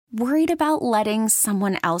Worried about letting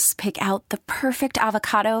someone else pick out the perfect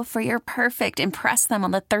avocado for your perfect impress them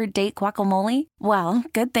on the third date guacamole? Well,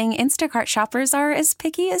 good thing Instacart shoppers are as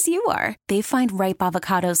picky as you are. They find ripe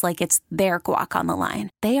avocados like it's their guac on the line.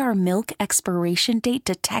 They are milk expiration date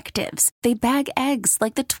detectives. They bag eggs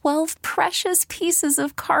like the 12 precious pieces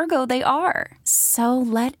of cargo they are. So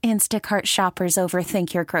let Instacart shoppers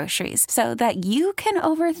overthink your groceries so that you can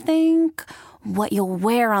overthink what you'll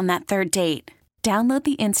wear on that third date. Download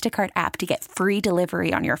the Instacart app to get free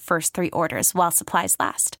delivery on your first 3 orders while supplies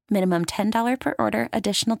last. Minimum $10 per order.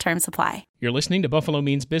 Additional terms apply. You're listening to Buffalo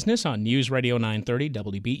Means Business on News Radio 930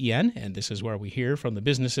 WBEN, and this is where we hear from the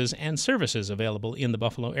businesses and services available in the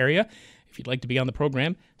Buffalo area. If you'd like to be on the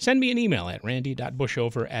program, send me an email at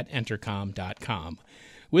randy.bushover@entercom.com.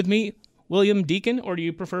 With me, William Deacon, or do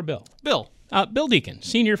you prefer Bill? Bill. Bill Deacon,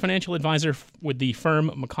 Senior Financial Advisor with the firm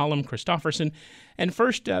McCollum Christofferson. And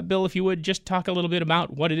first, Bill, if you would just talk a little bit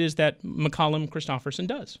about what it is that McCollum Christofferson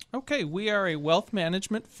does. Okay, we are a wealth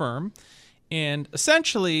management firm, and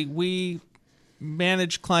essentially we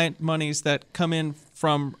manage client monies that come in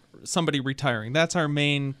from somebody retiring. That's our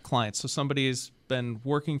main client. So somebody has been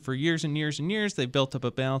working for years and years and years. They've built up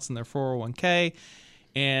a balance in their 401k.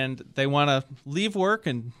 And they want to leave work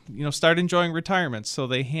and start enjoying retirement. So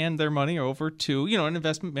they hand their money over to an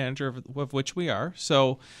investment manager of which we are.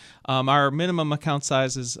 So our minimum account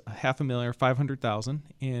size is $500,000 or $500,000,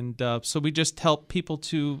 and so we just help people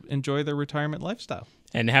to enjoy their retirement lifestyle.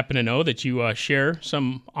 And happen to know that you share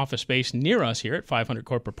some office space near us here at 500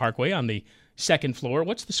 Corporate Parkway on the second floor.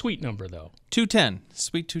 What's the suite number though? 210,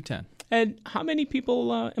 Suite 210. And how many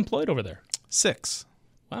people employed over there? 6.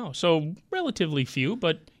 Wow, so relatively few,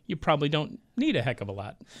 but you probably don't need a heck of a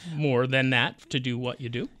lot more than that to do what you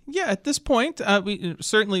do. Yeah, at this point,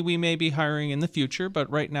 we may be hiring in the future, but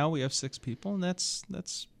right now we have 6 people, and that's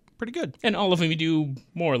pretty good. And all of them do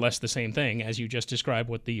more or less the same thing as you just described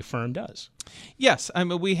what the firm does. Yes,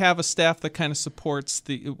 we have a staff that kind of supports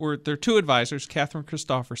there are 2 advisors, Catherine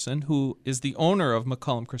Christofferson, who is the owner of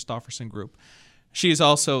McCollum Christofferson Group. She is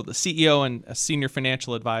also the CEO and a senior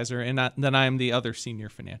financial advisor, and then I'm the other senior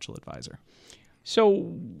financial advisor.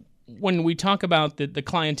 So when we talk about the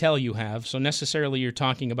clientele you have, so necessarily you're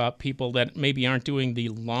talking about people that maybe aren't doing the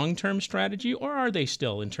long-term strategy, or are they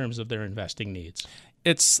still in terms of their investing needs?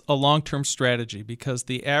 It's a long-term strategy because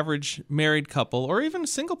the average married couple or even a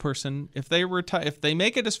single person, if they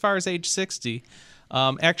make it as far as age 60,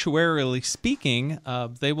 actuarially speaking,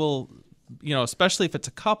 they will, especially if it's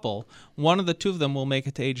a couple, one of the 2 of them will make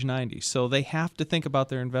it to age 90. So they have to think about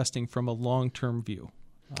their investing from a long-term view,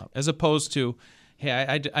 as opposed to,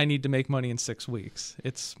 hey, I need to make money in 6 weeks.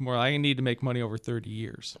 It's more, I need to make money over 30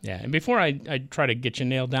 years. Yeah, and before I try to get you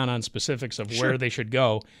nailed down on specifics of where they should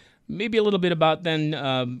go, maybe a little bit about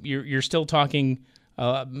then you're still talking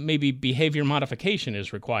maybe behavior modification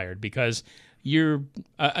is required because you're,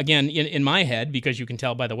 again, in my head, because you can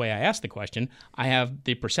tell by the way I asked the question, I have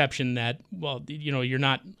the perception that, well, you're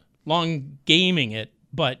not long gaming it,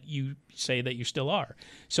 but you say that you still are.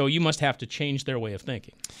 So you must have to change their way of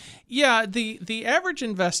thinking. Yeah, the average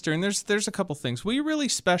investor, and there's a couple things. We really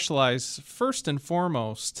specialize first and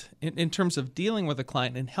foremost in terms of dealing with a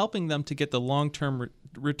client and helping them to get the long-term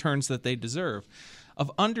returns that they deserve,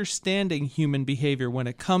 of understanding human behavior when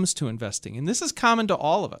it comes to investing. And this is common to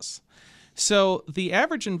all of us. So the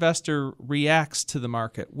average investor reacts to the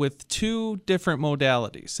market with 2 different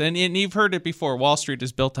modalities. And you've heard it before, Wall Street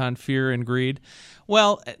is built on fear and greed.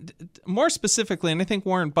 Well, more specifically, and I think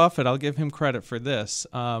Warren Buffett, I'll give him credit for this,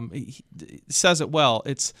 he says it well,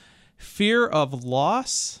 it's fear of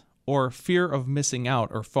loss or fear of missing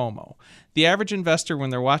out, or FOMO. The average investor, when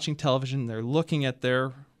they're watching television, they're looking at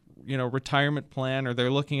their retirement plan or they're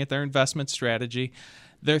looking at their investment strategy,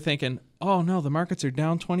 they're thinking, oh no, the markets are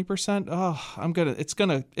down 20%. Oh, I'm gonna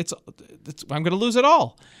lose it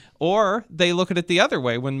all. Or they look at it the other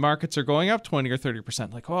way when markets are going up 20 or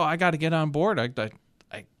 30%. Like, oh, I got to get on board. I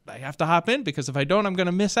have to hop in because if I don't, I'm going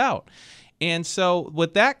to miss out. And so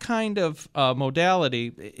with that kind of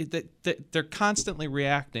modality, they're constantly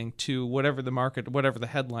reacting to whatever the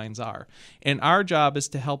headlines are. And our job is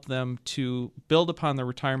to help them to build upon their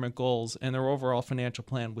retirement goals and their overall financial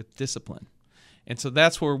plan with discipline. And so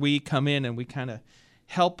that's where we come in and we kind of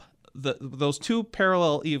help those 2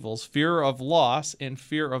 parallel evils, fear of loss and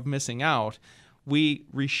fear of missing out. We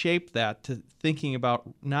reshape that to thinking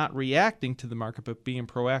about not reacting to the market, but being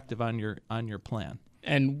proactive on your plan.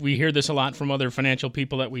 And we hear this a lot from other financial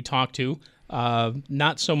people that we talk to.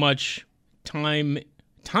 Not so much timing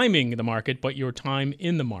the market, but your time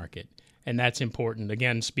in the market. And that's important,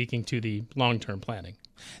 again, speaking to the long-term planning.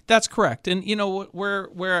 That's correct. And,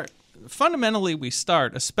 where fundamentally we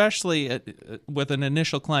start, especially with an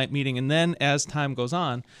initial client meeting, and then as time goes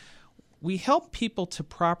on, we help people to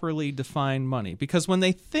properly define money. Because when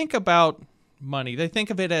they think about money, they think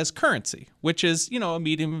of it as currency, which is, a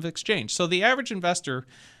medium of exchange. So the average investor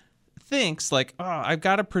thinks like, I've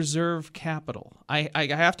got to preserve capital. I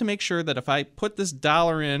have to make sure that if I put this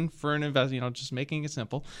dollar in for an investment, just making it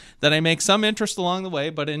simple, that I make some interest along the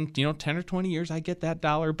way, but in 10 or 20 years, I get that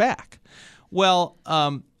dollar back. Well,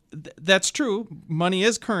 that's true. Money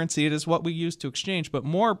is currency. It is what we use to exchange. But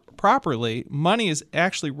more properly, money is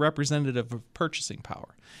actually representative of purchasing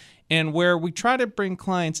power. And where we try to bring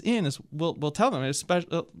clients in is we'll tell them,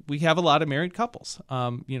 especially we have a lot of married couples,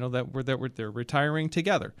 that they're retiring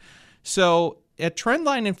together. So at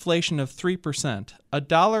trendline inflation of 3%, a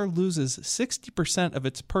dollar loses 60% of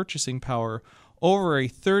its purchasing power over a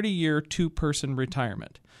 30-year two-person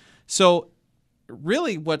retirement. So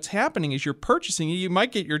really what's happening is you're purchasing, you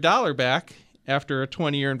might get your dollar back after a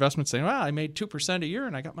 20-year investment saying, well, I made 2% a year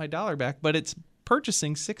and I got my dollar back, but it's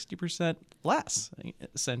purchasing 60% less,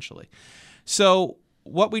 essentially. So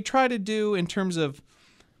what we try to do in terms of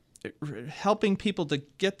helping people to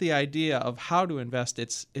get the idea of how to invest,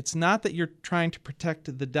 it's not that you're trying to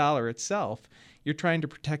protect the dollar itself, you're trying to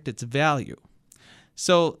protect its value.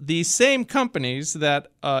 So these same companies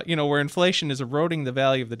that, where inflation is eroding the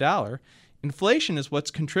value of the dollar, inflation is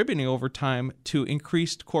what's contributing over time to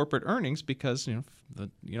increased corporate earnings because,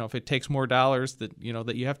 if it takes more dollars that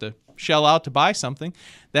you have to shell out to buy something,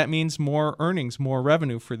 that means more earnings, more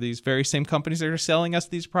revenue for these very same companies that are selling us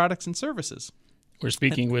these products and services. We're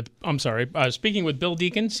speaking with Bill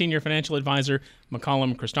Deacon, Senior Financial Advisor,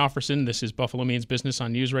 McCollum Christofferson. This is Buffalo Means Business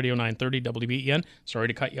on News Radio 930 WBEN. Sorry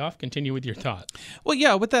to cut you off. Continue with your thought. Well,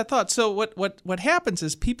 yeah, with that thought. So what happens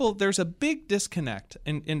is there's a big disconnect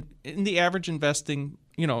in the average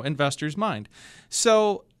investor's mind.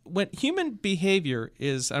 So when human behavior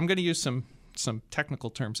is, I'm going to use some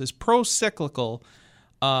technical terms, is pro-cyclical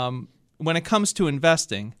when it comes to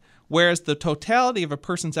investing, whereas the totality of a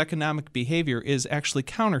person's economic behavior is actually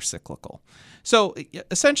counter-cyclical. So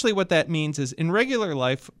essentially what that means is in regular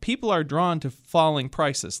life, people are drawn to falling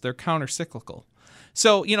prices. They're counter-cyclical.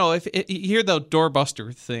 So, if you hear the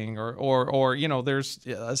doorbuster thing or there's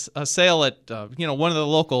a sale at, one of the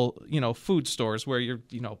local, food stores where you're,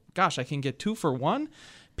 gosh, I can get 2 for 1.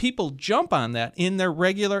 People jump on that in their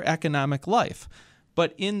regular economic life.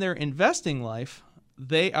 But in their investing life,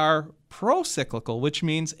 they are pro-cyclical, which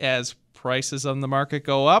means as prices on the market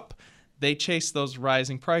go up, they chase those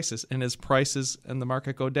rising prices. And as prices in the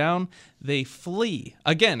market go down, they flee.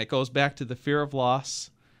 Again, it goes back to the fear of loss,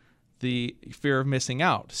 the fear of missing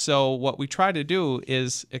out. So what we try to do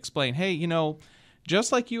is explain, hey,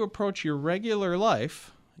 just like you approach your regular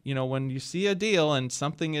life, when you see a deal and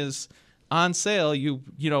something is on sale,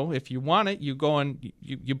 if you want it, you go and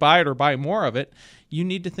you buy it or buy more of it. You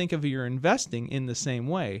need to think of your investing in the same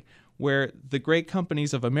way, where the great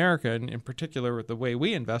companies of America, and in particular the way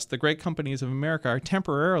we invest, the great companies of America are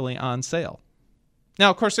temporarily on sale. Now,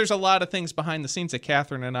 of course, there's a lot of things behind the scenes that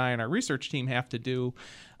Catherine and I and our research team have to do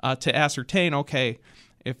to ascertain, okay,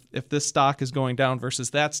 if this stock is going down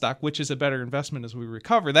versus that stock, which is a better investment as we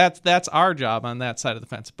recover. That's our job on that side of the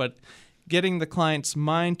fence. But getting the client's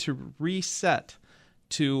mind to reset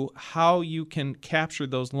to how you can capture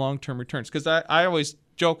those long-term returns. Because I always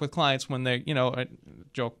joke with clients when they,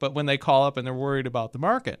 but when they call up and they're worried about the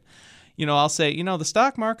market, I'll say, the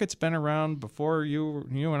stock market's been around before you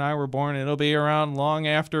and I were born. It'll be around long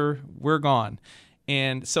after we're gone.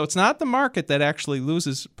 And so it's not the market that actually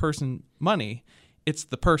loses person money. It's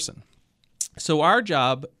the person. So our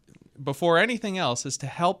job, before anything else, is to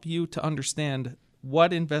help you to understand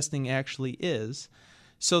what investing actually is,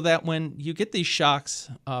 so that when you get these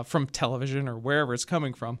shocks from television or wherever it's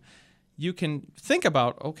coming from, you can think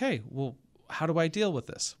about, okay, well, how do I deal with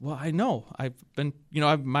this? Well, I know I've been,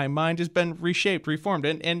 my mind has been reshaped, reformed,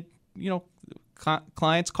 and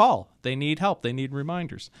clients call. They need help. They need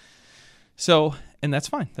reminders. So, and that's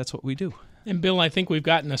fine. That's what we do. And Bill, I think we've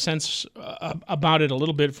gotten a sense about it a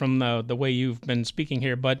little bit from the way you've been speaking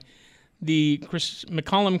here, but the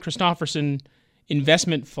McCollum Christofferson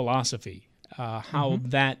investment philosophy, how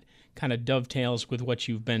that kind of dovetails with what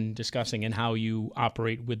you've been discussing and how you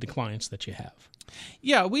operate with the clients that you have.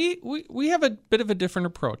 Yeah, we have a bit of a different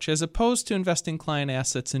approach. As opposed to investing client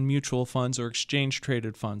assets in mutual funds or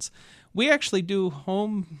exchange-traded funds, we actually do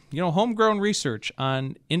homegrown research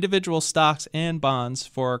on individual stocks and bonds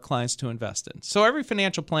for our clients to invest in. So every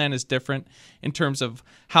financial plan is different in terms of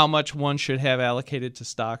how much one should have allocated to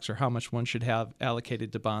stocks or how much one should have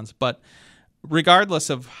allocated to bonds. But regardless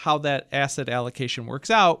of how that asset allocation works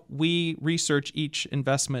out, we research each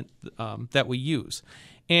investment that we use.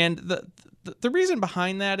 And the reason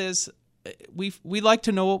behind that is we like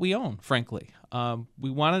to know what we own, frankly.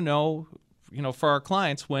 We want to know, for our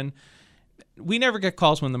clients, when we never get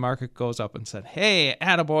calls when the market goes up and said, hey,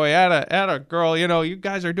 attaboy, atta girl, you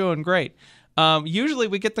guys are doing great. Usually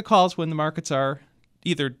we get the calls when the markets are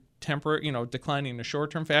either temporary, declining in a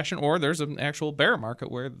short-term fashion, or there's an actual bear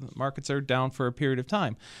market where the markets are down for a period of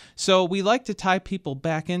time. So we like to tie people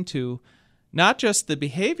back into not just the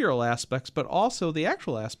behavioral aspects, but also the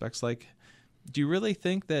actual aspects. Like, do you really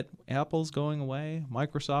think that Apple's going away?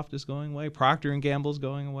 Microsoft is going away? Procter & Gamble's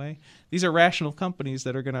going away? These are rational companies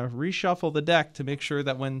that are going to reshuffle the deck to make sure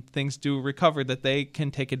that when things do recover, that they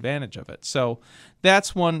can take advantage of it. So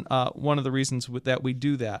that's one of the reasons that we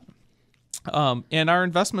do that. And our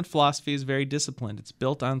investment philosophy is very disciplined. It's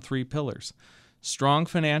built on 3 pillars: strong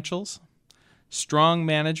financials, strong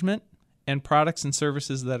management, and products and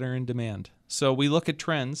services that are in demand. So we look at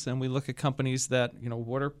trends and we look at companies that,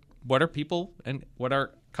 what are people and what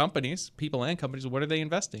are companies, people and companies, what are they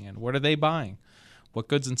investing in? What are they buying? What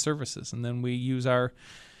goods and services? And then we use our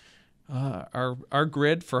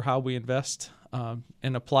grid for how we invest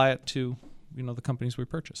and apply it to, the companies we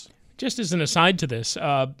purchase. Just as an aside to this,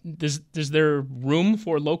 is there room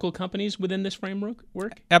for local companies within this framework?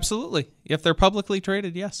 Absolutely. If they're publicly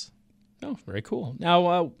traded, yes. Oh, very cool.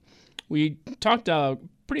 Now, we talked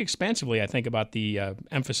pretty expansively, I think, about the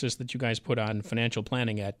emphasis that you guys put on financial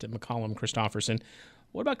planning at McCollum Christofferson.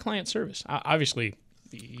 What about client service? Obviously,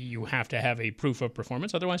 you have to have a proof of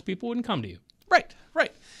performance, otherwise people wouldn't come to you. Right.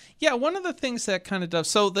 Yeah, one of the things that kind of does,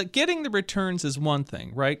 so that getting the returns is one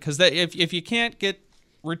thing, right? Because if you can't get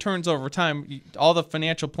returns over time, all the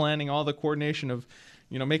financial planning, all the coordination of,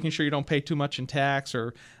 making sure you don't pay too much in tax,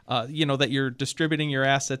 or, that you're distributing your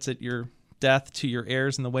assets at your death to your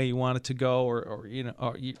heirs in the way you want it to go, or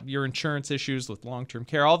your insurance issues with long-term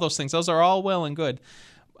care, all those things, those are all well and good.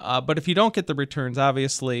 But if you don't get the returns,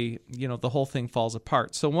 obviously, the whole thing falls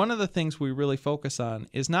apart. So one of the things we really focus on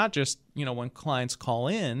is not just, when clients call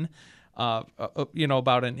in,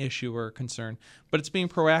 about an issue or a concern, but it's being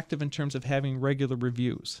proactive in terms of having regular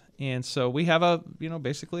reviews. And so we have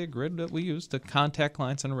basically a grid that we use to contact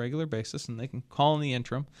clients on a regular basis, and they can call in the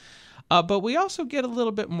interim. But we also get a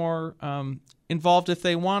little bit more involved if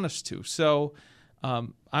they want us to. So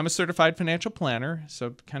I'm a certified financial planner,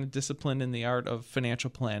 so kind of disciplined in the art of financial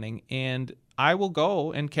planning. And I will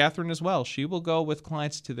go, and Catherine as well, she will go with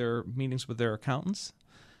clients to their meetings with their accountants,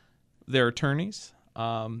 their attorneys.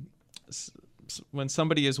 When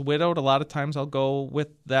somebody is widowed, a lot of times I'll go with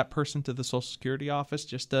that person to the Social Security office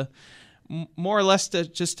just to more or less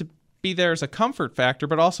to be there as a comfort factor,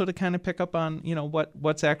 but also to kind of pick up on,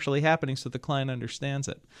 what's actually happening so the client understands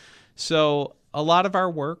it. So a lot of our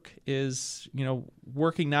work is,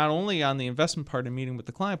 working not only on the investment part and meeting with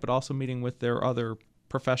the client, but also meeting with their other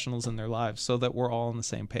professionals in their lives so that we're all on the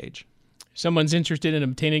same page. If someone's interested in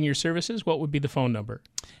obtaining your services, what would be the phone number?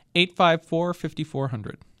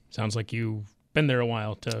 854-5400. Sounds like you've been there a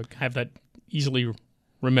while to have that easily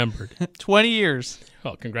remembered. 20 years.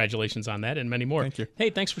 Well, congratulations on that and many more. Thank you. Hey,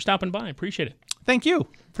 thanks for stopping by. Appreciate it. Thank you.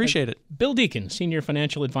 Appreciate it. Bill Deacon, Senior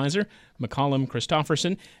Financial Advisor, McCollum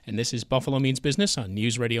Christofferson, and this is Buffalo Means Business on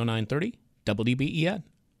News Radio 930, WBEN.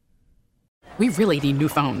 We really need new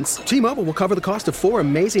phones. T-Mobile will cover the cost of 4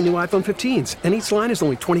 amazing new iPhone 15s, and each line is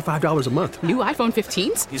only $25 a month. New iPhone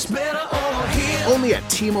 15s? It's better over here. Only at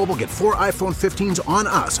T-Mobile, get 4 iPhone 15s on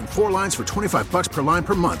us and 4 lines for $25 per line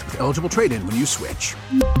per month with eligible trade-in when you switch.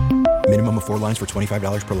 Minimum of 4 lines for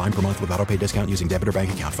 $25 per line per month with autopay discount using debit or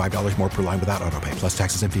bank account. $5 more per line without autopay, plus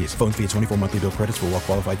taxes and fees. Phone fee at 24 monthly bill credits for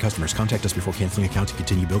well-qualified customers. Contact us before canceling account to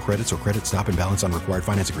continue bill credits or credit stop and balance on required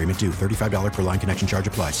finance agreement due. $35 per line connection charge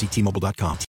applies. See T-Mobile.com.